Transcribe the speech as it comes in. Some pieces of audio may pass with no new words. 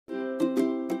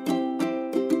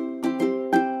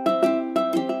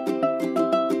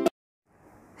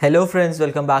Hello friends,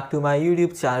 welcome back to my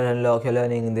YouTube channel Unlock Your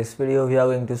Learning. In this video, we are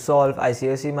going to solve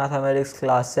ICSE Mathematics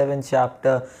Class 7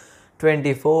 Chapter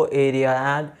 24 Area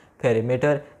and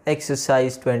Perimeter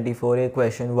Exercise 24A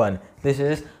Question 1. This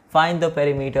is find the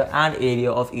perimeter and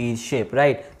area of each shape,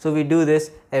 right? So we do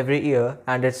this every year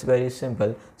and it's very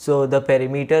simple. So the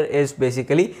perimeter is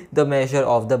basically the measure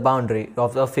of the boundary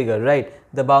of the figure, right?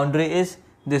 The boundary is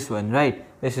this one, right?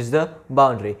 This is the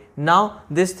boundary. Now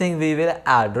this thing we will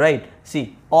add, right?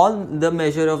 See, all the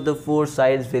measure of the four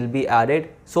sides will be added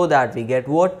so that we get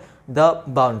what? The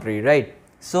boundary, right?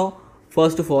 So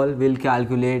first of all, we'll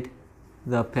calculate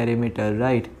the perimeter,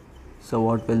 right? So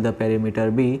what will the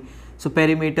perimeter be? So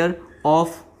perimeter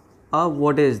of a,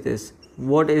 what is this?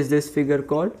 What is this figure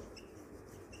called?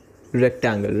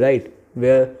 Rectangle, right?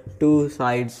 Where two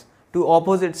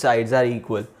opposite sides are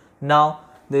equal. Now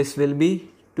this will be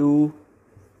 2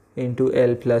 into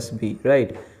L plus B,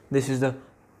 right? This is the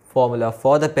formula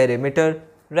for the perimeter,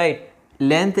 right?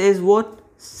 Length is what?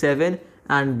 7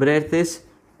 and breadth is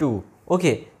 2.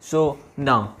 Okay, so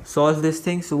now solve this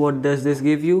thing. So what does this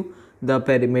give you? The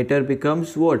perimeter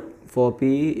becomes what? For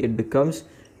P it becomes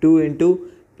 2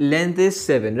 into length is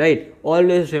 7, right?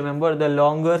 Always remember the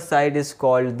longer side is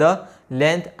called the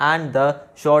length and the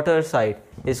shorter side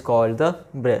is called the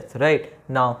breadth, right?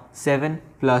 Now 7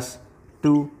 plus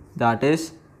 2, that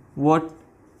is what?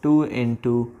 2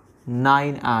 into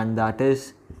 9 and that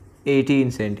is 18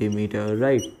 centimeter,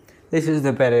 right? This is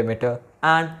the perimeter.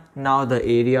 And now the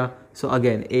area. So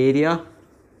again, area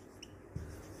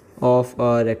of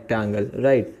a rectangle,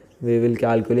 right? We will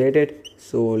calculate it.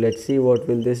 So let's see what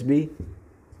will this be.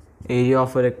 Area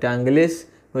of a rectangle is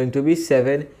going to be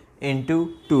 7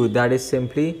 into 2, that is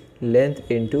simply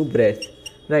length into breadth,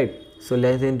 right? So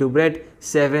length into breadth,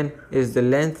 7 is the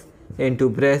length into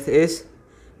breadth is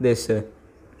this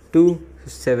 2,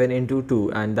 7 into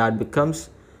 2 and that becomes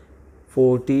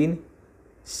 14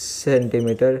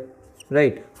 centimeter,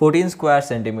 right? 14 square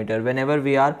centimeter. Whenever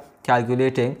we are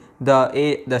calculating the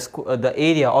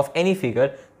area of any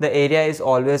figure, the area is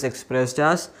always expressed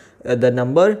as the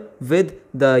number with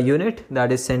the unit,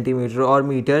 that is centimeter or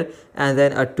meter, and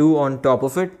then a 2 on top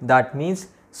of it, that means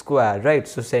square, right?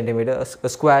 So centimeter, a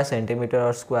square centimeter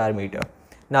or square meter.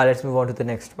 Now let's move on to the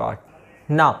next part.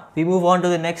 Now we move on to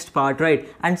the next part, right?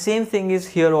 And same thing is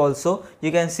here also.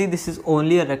 You can see this is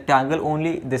only a rectangle,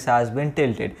 only this has been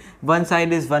tilted. One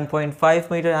side is 1.5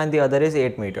 meter and the other is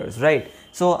 8 meters, right?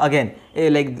 So again,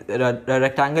 like a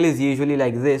rectangle is usually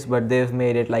like this, but they've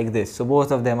made it like this. So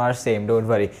both of them are same, don't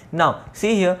worry. Now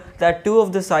see here that two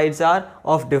of the sides are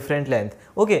of different length.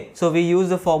 Okay, so we use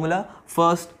the formula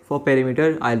first for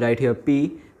perimeter. I'll write here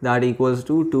P, that equals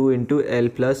to 2 into L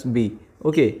plus B.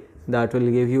 Okay, that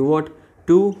will give you what?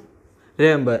 2.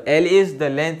 Remember, L is the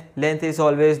length is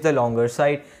always the longer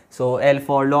side, so L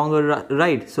for longer,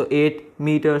 right? So 8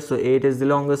 meters, so 8 is the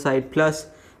longer side, plus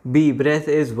B, breadth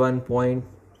is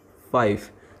 1.5,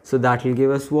 so that will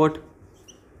give us what?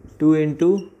 2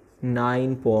 into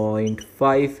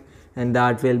 9.5 and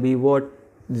that will be what?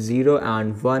 0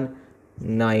 and 1,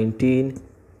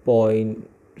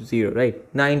 19.0, right?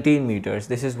 19 meters,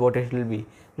 this is what it will be,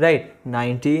 right?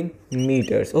 19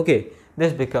 meters. Okay,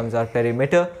 this becomes our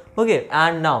perimeter. Okay,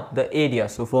 and now the area.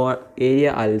 So for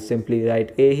area, I'll simply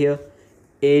write A here.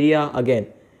 Area again,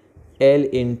 L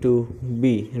into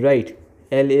B, right?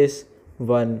 L is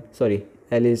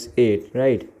 8,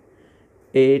 right?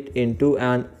 8 into,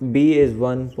 and B is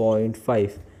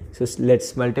 1.5. So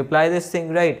let's multiply this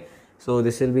thing, right? So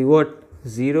this will be what?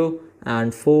 0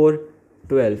 and 4,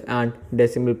 12, and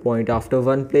decimal point after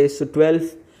one place. So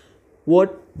 12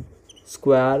 what?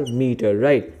 Square meter,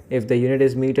 right? If the unit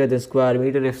is meter, then square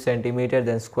meter. If centimeter,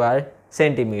 then square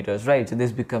centimeters, right? So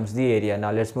this becomes the area.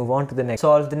 Now let's move on to the next.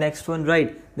 Solve the next one,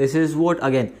 right? This is what?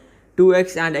 Again,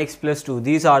 2x and x plus 2.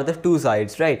 These are the two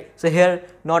sides, right? So here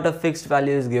not a fixed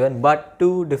value is given, but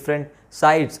two different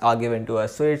sides are given to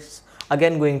us. So it's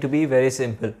again going to be very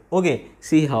simple. Okay,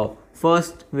 see how.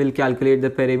 First we'll calculate the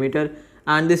perimeter,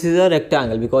 and this is a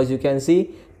rectangle because you can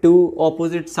see two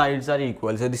opposite sides are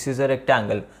equal. So this is a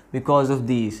rectangle because of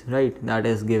these, right? That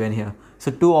is given here. So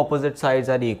two opposite sides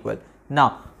are equal.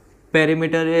 Now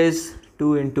perimeter is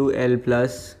 2 into L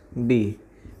plus B.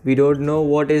 We don't know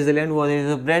what is the length, what is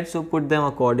the breadth, so put them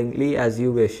accordingly as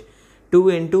you wish. 2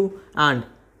 into and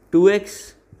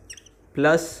 2x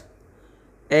plus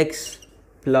x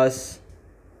plus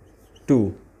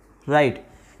 2, right?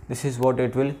 This is what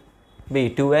it will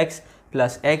be, 2x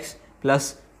plus x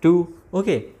plus 2.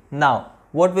 Okay, now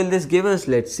what will this give us?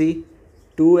 Let's see.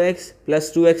 2x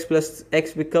plus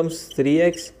x becomes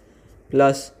 3x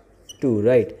plus 2,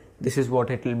 right? This is what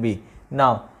it will be.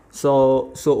 Now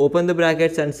So open the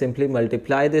brackets and simply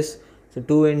multiply this. So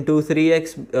 2 into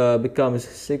 3x becomes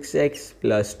 6x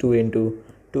plus 2 into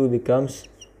 2 becomes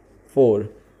 4,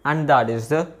 and that is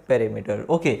the perimeter.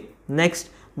 Okay, next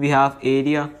we have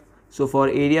area. So for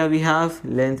area we have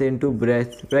length into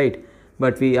breadth, right?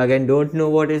 But we again don't know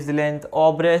what is the length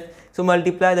or breadth. So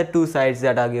multiply the two sides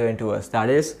that are given to us. That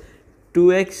is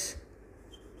 2x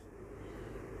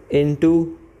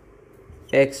into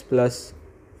x plus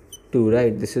 2,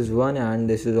 right? This is 1 and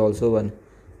this is also 1.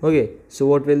 Okay, so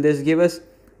what will this give us?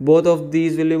 Both of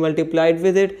these will be multiplied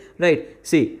with it, right?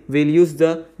 See, we'll use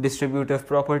the distributive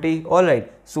property. All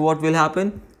right, so what will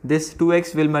happen? This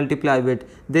 2x will multiply with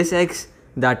this x,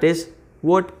 that is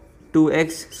what?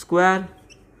 2x square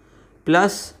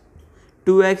plus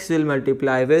 2x will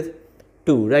multiply with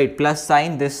 2, right? Plus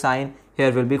sign, this sign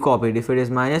here will be copied. If it is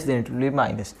minus, then it will be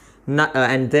minus.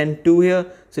 And then 2 here,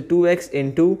 so 2x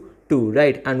into 2,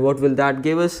 right? And what will that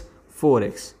give us?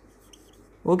 4x.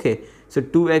 Okay, so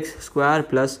 2x square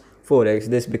plus 4x,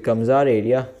 this becomes our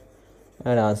area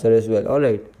and answer as well. All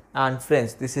right, and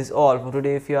friends, this is all for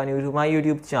today. If you are new to my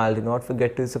YouTube channel, do not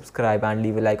forget to subscribe and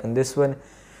leave a like on this one.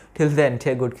 Till then,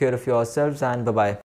 take good care of yourselves and bye bye.